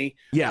Cagney.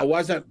 Yeah. It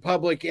wasn't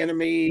Public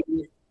Enemy.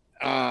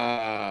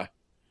 One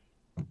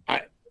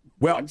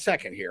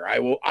second here. I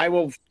will I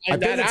find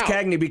think that it's out.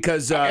 Cagney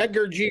because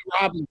Edgar G.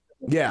 Robinson.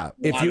 yeah,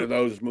 A lot of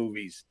those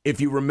movies. if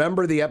you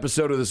remember the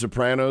episode of The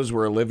Sopranos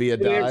where Olivia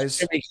dies,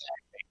 Jimmy Cagney.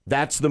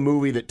 that's the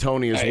movie that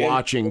Tony is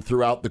watching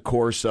throughout the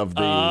course of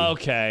the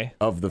okay.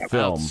 of the Without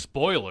film.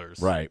 spoilers.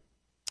 Right.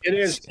 It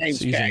is James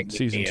Season- Cagney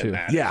season in 2.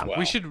 that Yeah. as well.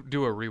 We should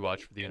do a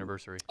rewatch for the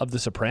anniversary. Of The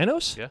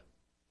Sopranos? Yeah.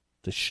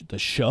 The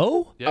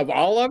show? Yeah. Of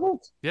all of them?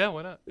 Yeah,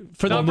 why not?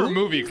 For the Not for movie?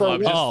 movie For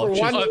club. what? Just For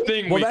just one- a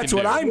thing Well, we that's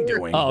can what do. I'm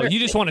doing. Oh, you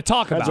just want to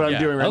talk That's about what it.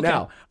 I'm doing right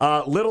Okay.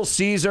 now. Little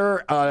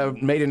Caesar,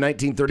 made in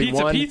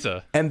 1931.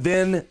 Pizza. And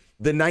then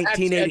the That's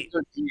 1980.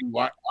 Edgar G.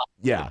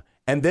 Yeah.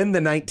 And then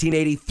the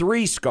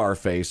 1983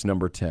 Scarface,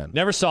 number 10.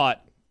 Never saw it.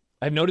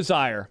 I have no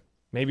desire.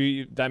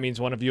 Maybe that means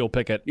one of you will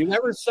pick it. You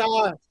never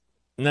saw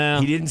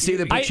No. He didn't see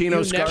the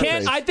Pacino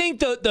Scarface. I think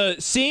the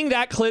seeing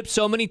that clip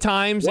so many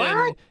times, and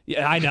What?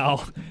 yeah, I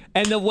know,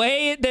 and the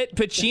way that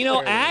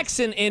Pacino acts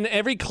in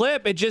every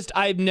clip,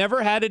 I've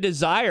never had a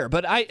desire.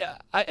 But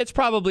it's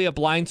probably a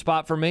blind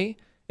spot for me.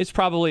 It's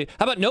probably,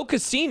 how about No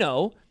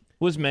Casino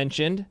was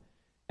mentioned,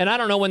 and I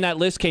don't know when that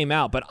list came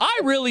out, but I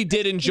really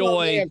did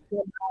enjoy.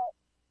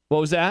 What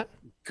was that?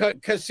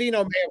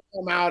 Casino may have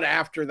come out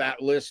after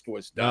that list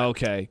was done.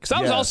 Okay. Because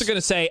I was also going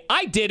to say,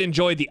 I did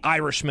enjoy The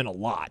Irishman a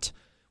lot,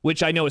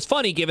 which I know is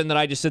funny given that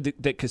I just said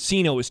that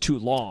Casino is too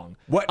long.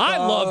 I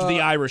loved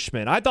The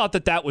Irishman. I thought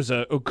that was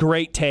a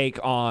great take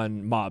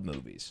on mob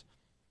movies.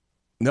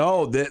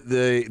 No,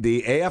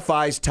 the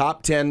AFI's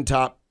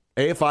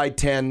AFI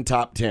 10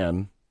 top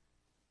 10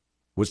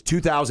 was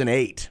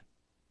 2008.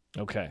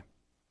 Okay.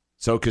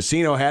 So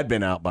Casino had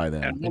been out by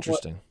then.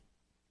 Interesting.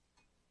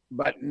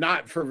 But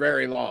not for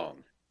very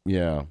long.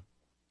 Yeah.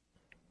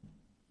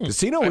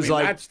 Casino was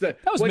that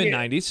was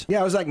mid-90s.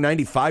 Yeah, it was like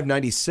 95,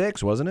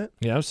 96, wasn't it?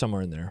 Yeah, it was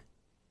somewhere in there.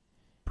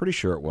 Pretty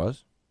sure it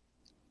was.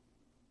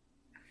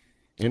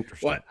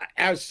 Interesting. Well,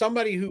 as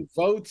somebody who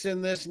votes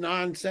in this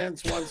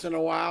nonsense once in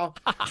a while,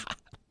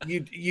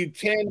 you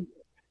tend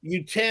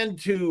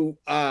to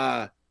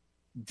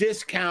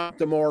discount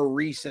the more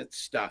recent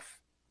stuff,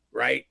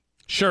 right?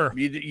 Sure.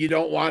 You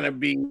don't want to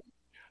be.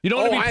 You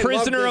don't want to be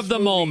prisoner of the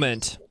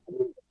moment.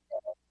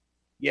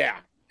 Yeah,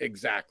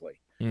 exactly.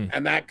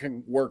 And that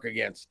can work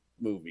against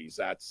movies.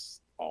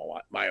 That's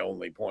my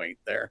only point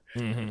there.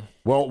 Mm-hmm.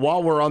 Well,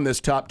 while we're on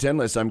this top 10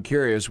 list, I'm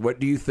curious, what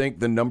do you think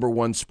the number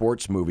one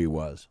sports movie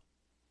was?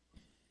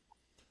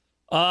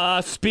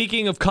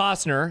 Speaking of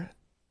Costner,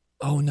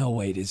 oh no,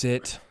 wait, is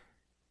it?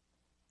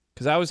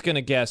 Because I was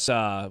gonna guess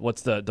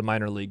what's the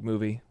minor league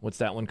movie? What's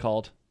that one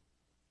called?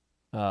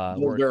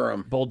 Bull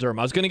Durham. Bull Durham.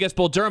 I was gonna guess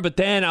Bull Durham, but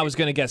then I was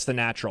gonna guess The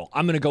Natural.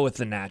 I'm gonna go with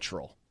The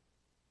Natural.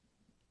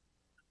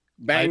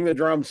 Bang the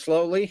drum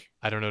slowly.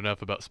 I don't know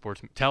enough about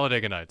sports.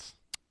 Talladega Nights.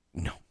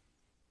 No.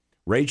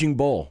 Raging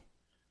Bull.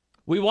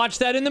 We watched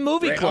that in the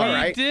movie club. All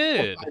right. We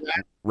did.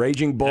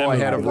 Raging Bull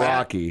ahead of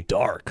Rocky.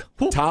 Dark.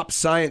 Top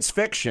science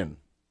fiction.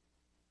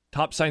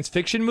 Top science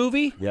fiction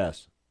movie?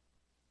 Yes.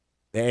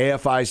 The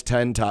AFI's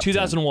 10 top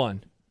 2001.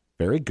 10.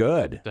 Very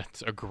good.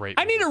 That's a great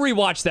I need to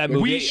rewatch that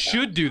movie. We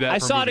should do that. I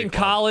saw it in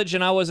college,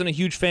 and I wasn't a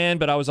huge fan,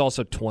 but I was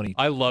also 20.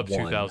 I love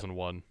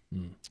 2001.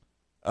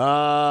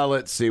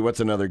 Let's see. What's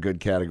another good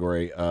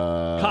category?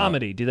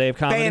 Comedy. Do they have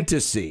comedy?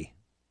 Fantasy.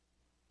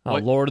 Oh,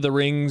 Lord of the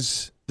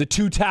Rings. The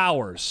Two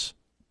Towers.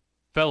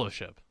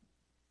 Fellowship.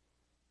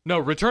 No,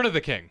 Return of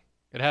the King.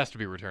 It has to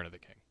be Return of the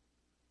King.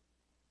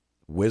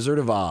 Wizard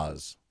of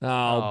Oz.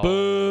 Oh,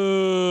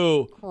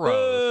 boo.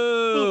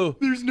 Boo.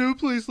 There's no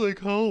place like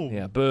home.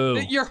 Yeah,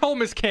 boo. Your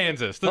home is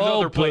Kansas. There's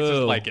other places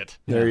boo. like it.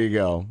 There you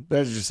go.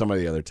 There's just some of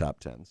the other top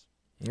 10s.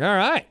 All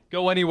right.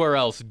 Go anywhere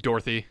else,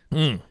 Dorothy.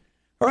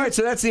 All right,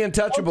 so that's the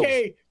Untouchables.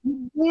 Okay,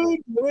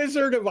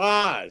 Wizard of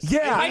Oz.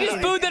 Yeah. I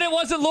just booed that it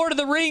wasn't Lord of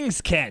the Rings,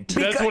 Kent.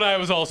 That's what I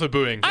was also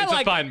booing. It's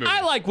a fine movie.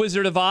 I like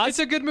Wizard of Oz. It's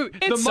a good movie.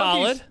 It's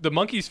solid. The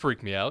monkeys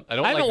freak me out. I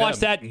haven't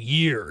watched that in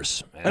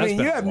years. Man, I mean,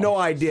 you have no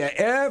idea.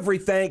 Every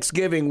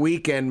Thanksgiving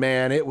weekend,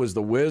 man, it was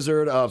the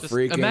Wizard of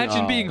freaking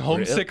Imagine being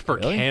homesick for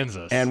Really?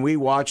 Kansas. And we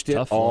watched it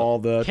all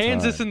the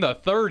Kansas time. in the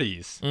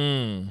 30s.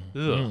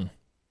 Ugh.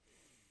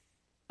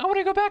 I want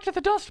to go back to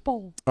the Dust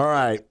Bowl. All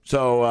right,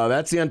 so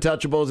that's the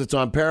Untouchables. It's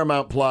on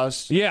Paramount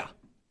Plus. Yeah.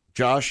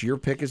 Josh, your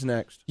pick is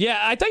next. Yeah,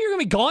 I thought you were going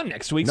to be gone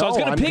next week, so I was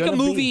No, going to pick a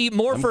movie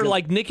more for gonna-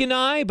 like Nick and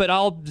I, but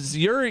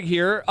you're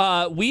here.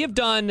 We have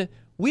done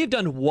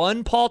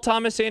one Paul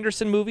Thomas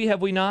Anderson movie, have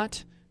we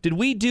not? Did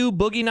we do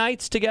Boogie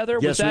Nights together?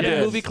 Yes, Was that we a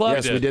did. movie club?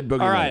 Yes, we did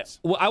Boogie All right. Nights.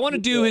 Well, I want to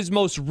do his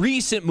most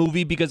recent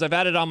movie because I've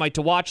had it on my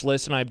to-watch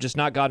list and I've just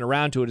not gotten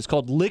around to it. It's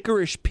called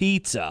Licorice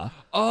Pizza.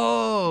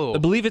 Oh. I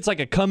believe it's like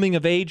a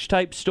coming-of-age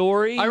type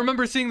story. I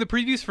remember seeing the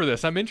previews for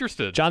this. I'm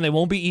interested. John, they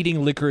won't be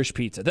eating licorice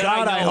pizza. That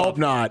God, I know hope of.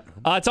 not.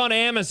 It's on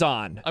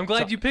Amazon. I'm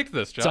glad you picked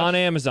this, Josh. It's on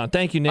Amazon.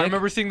 Thank you, Nick. I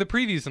remember seeing the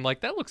previews and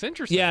that looks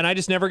interesting. Yeah, and I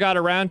just never got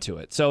around to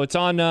it. So it's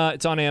on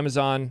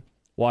Amazon.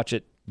 Watch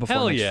it before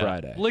Hell next yeah.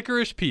 Friday.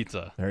 Licorice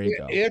Pizza. There you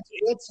go.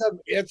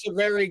 It's a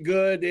very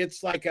good.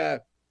 It's like I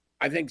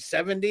think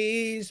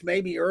 70s,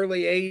 maybe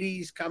early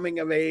 80s coming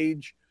of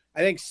age. I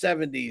think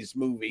 70s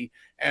movie.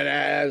 And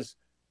as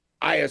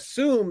I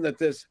assume that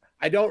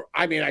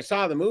I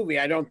saw the movie.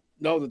 I don't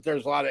know that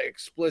there's a lot of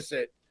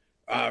explicit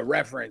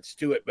reference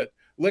to it, but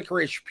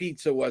Licorice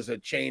Pizza was a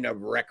chain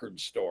of record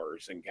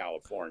stores in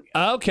California.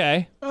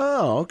 Okay.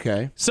 Oh,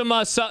 okay. Some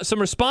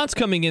response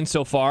coming in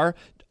so far.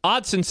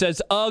 Odson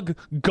says, ugh,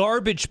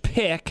 garbage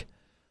pick.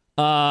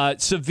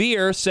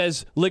 Severe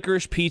says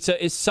Licorice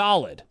Pizza is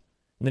solid.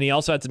 And then he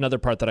also adds another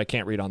part that I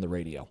can't read on the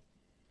radio.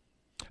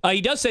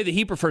 He does say that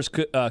he prefers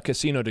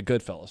Casino to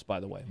Goodfellas,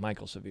 by the way.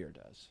 Michael Severe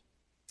does.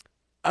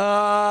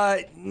 Yeah.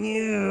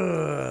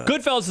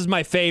 Goodfellas is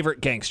my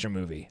favorite gangster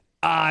movie.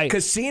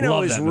 Casino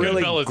love has that movie.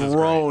 really Goodfellas is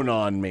grown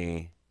on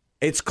me.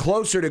 It's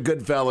closer to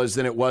Goodfellas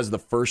than it was the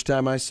first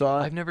time I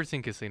saw it. I've never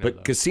seen Casino, But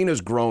though. Casino's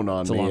grown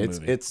on a me. long It's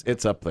movie.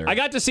 it's up there. I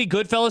got to see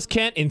Goodfellas,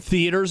 Kent, in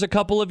theaters a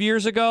couple of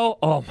years ago.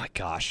 Oh, my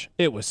gosh.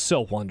 It was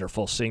so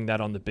wonderful seeing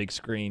that on the big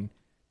screen.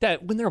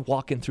 That when they're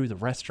walking through the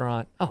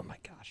restaurant, oh, my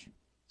gosh.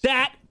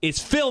 That is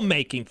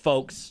filmmaking,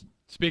 folks.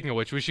 Speaking of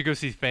which, we should go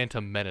see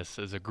Phantom Menace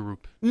as a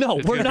group. No,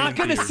 It's we're gonna be not in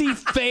going to theaters.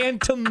 see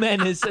Phantom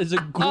Menace as a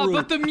group. Oh,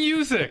 but the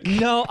music.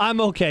 No, I'm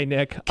okay,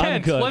 Nick. I'm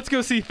Kent, good. let's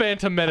go see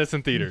Phantom Menace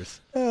in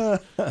theaters.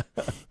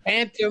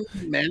 Phantom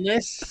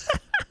Menace.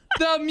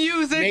 The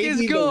music maybe is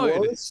the good.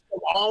 worst of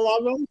all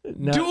of them.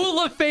 No, Duel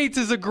of Fates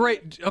is a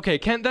great. Okay,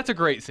 Kent, that's a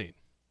great scene.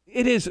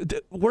 it is.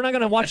 We're not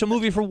going to watch a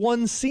movie for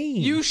one scene.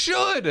 You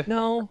should.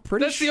 No.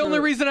 That's the only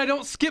reason I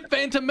don't skip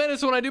Phantom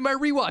Menace when I do my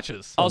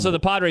rewatches. Also, the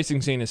pod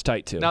racing scene is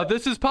tight, too. Now,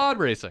 this is pod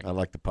racing. I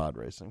like the pod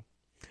racing.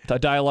 The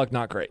dialogue,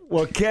 not great.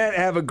 Well, Kent,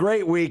 have a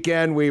great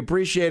weekend. We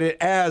appreciate it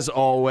as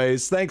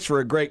always. Thanks for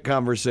a great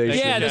conversation.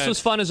 Yeah, this was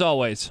fun as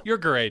always. You're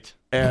great.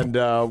 And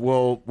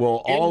we'll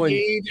all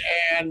Indeed,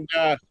 and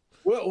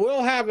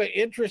we'll have an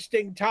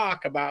interesting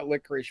talk about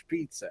Licorice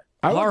Pizza.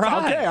 All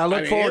right. Okay, I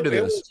look forward to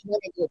this.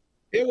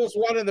 It was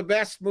one of the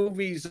best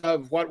movies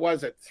of, what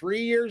was it, 3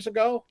 years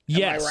ago?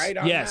 Yes, Am I right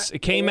on yes. that? It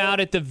came out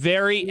at the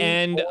very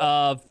end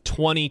of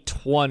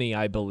 2020,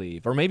 I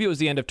believe. Or maybe it was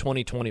the end of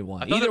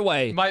 2021. Either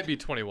way. It might be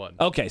 21.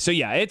 Okay, so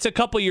yeah, it's a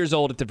couple years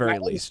old at the very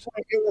least.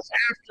 It was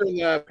after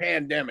the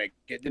pandemic.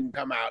 It didn't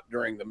come out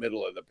during the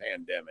middle of the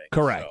pandemic.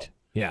 Correct. So,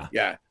 Yeah.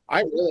 yeah,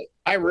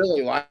 I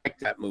really like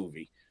that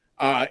movie.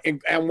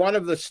 And one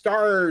of the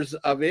stars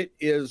of it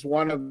is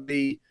one of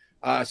the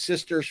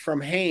sisters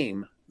from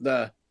Haim,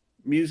 the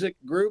music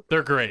group.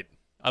 They're great.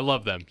 I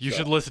love them. You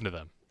should listen to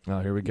them.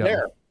 Oh, here we go.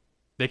 There.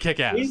 They kick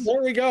ass.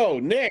 There we go,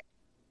 Nick.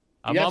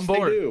 I'm yes, on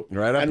board. They do.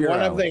 Right up and your one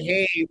of alley.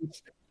 the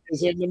Haims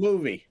is in the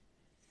movie.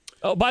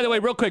 Oh, by the way,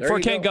 real quick, There before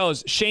you Ken go.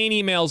 goes, Shane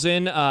emails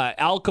in,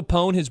 Al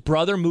Capone, his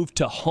brother, moved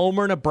to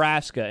Homer,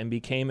 Nebraska, and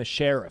became a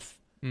sheriff.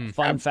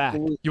 Fun fact.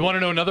 You want to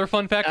know another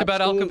fun fact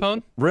about Al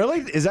Capone? Really?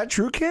 Is that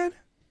true, Kent?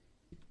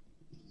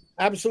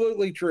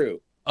 Absolutely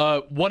true.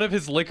 One of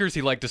his liquors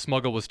he liked to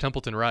smuggle was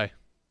Templeton Rye.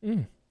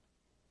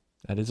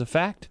 That is a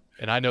fact.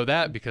 And I know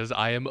that because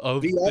I am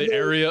of The the other-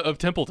 area of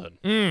Templeton.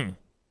 A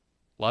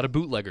lot of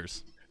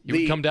bootleggers. You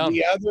would come down.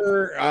 The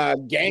other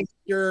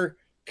gangster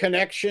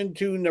connection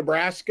to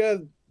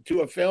Nebraska,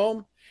 to a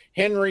film,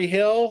 Henry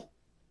Hill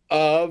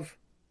of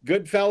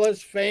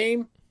Goodfellas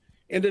fame,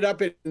 ended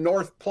up in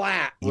North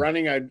Platte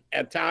running an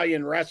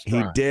Italian He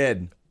restaurant.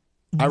 did.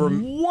 What?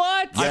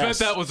 I bet Yes.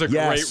 that was a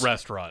Yes. great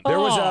restaurant.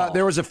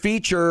 There was a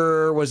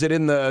feature. Was it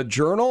in the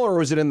Journal or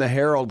was it in the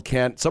Herald,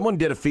 Kent? Someone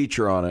did a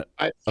feature on it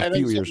I a think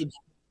few years.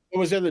 it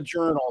was in the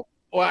Journal.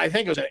 Well, I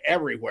think it was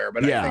everywhere,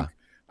 but Yeah.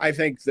 I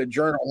think the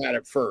Journal had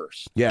it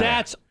first. Yeah.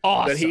 That's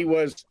awesome. That he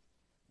was.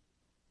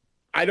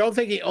 I don't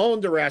think he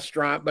owned the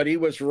restaurant, but he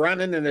was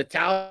running an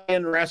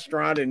Italian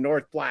restaurant in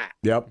North Platte.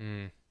 Yep.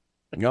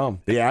 No,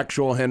 the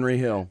actual Henry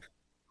Hill.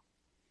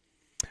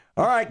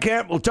 All right,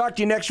 Kent. We'll talk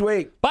to you next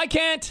week. Bye,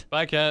 Kent.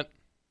 Bye, Kent.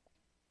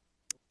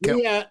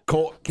 Yeah.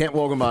 Kent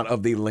Wogemont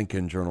of the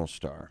Lincoln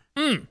Journal-Star.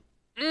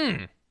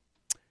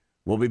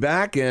 We'll be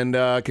back and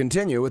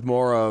continue with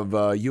more of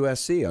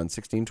USC on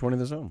 1620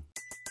 The Zone.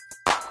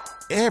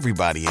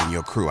 Everybody in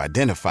your crew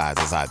identifies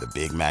as either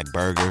Big Mac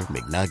Burger,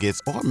 McNuggets,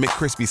 or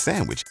McCrispy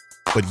Sandwich.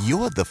 But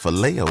you're the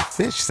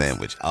Filet-O-Fish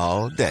Sandwich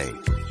all day.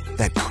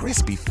 That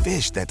crispy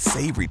fish, that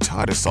savory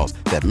tartar sauce,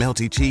 that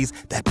melty cheese,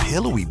 that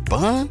pillowy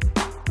bun.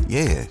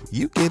 Yeah,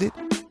 you get it.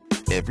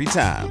 Every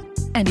time.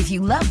 And if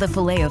you love the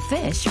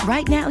Filet-O-Fish,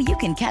 right now you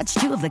can catch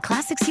two of the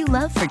classics you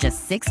love for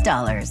just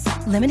 $6.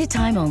 Limited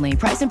time only.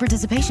 Price and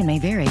participation may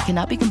vary.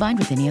 Cannot be combined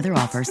with any other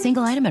offer.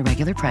 Single item at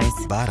regular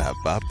price.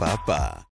 Ba-da-ba-ba-ba.